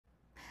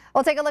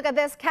We'll take a look at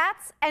this.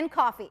 Cats and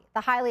coffee.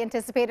 The highly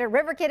anticipated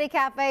River Kitty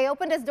Cafe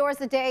opened its doors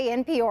today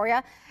in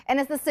Peoria and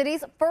is the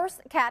city's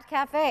first cat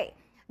cafe.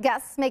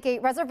 Guests make a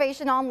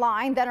reservation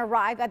online, then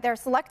arrive at their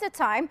selected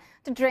time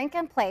to drink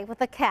and play with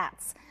the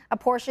cats. A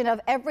portion of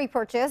every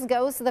purchase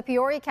goes to the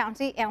Peoria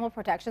County Animal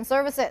Protection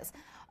Services.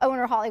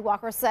 Owner Holly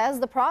Walker says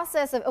the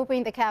process of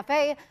opening the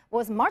cafe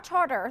was much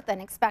harder than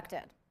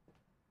expected.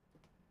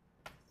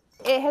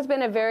 It has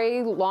been a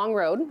very long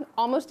road,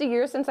 almost a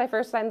year since I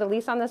first signed the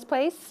lease on this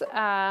place.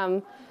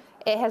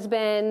 It has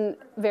been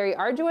very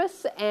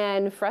arduous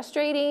and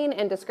frustrating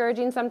and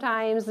discouraging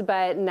sometimes,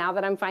 but now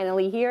that I'm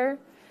finally here,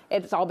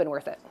 it's all been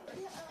worth it.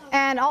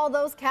 And all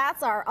those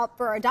cats are up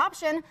for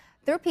adoption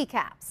through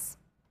PCAPS.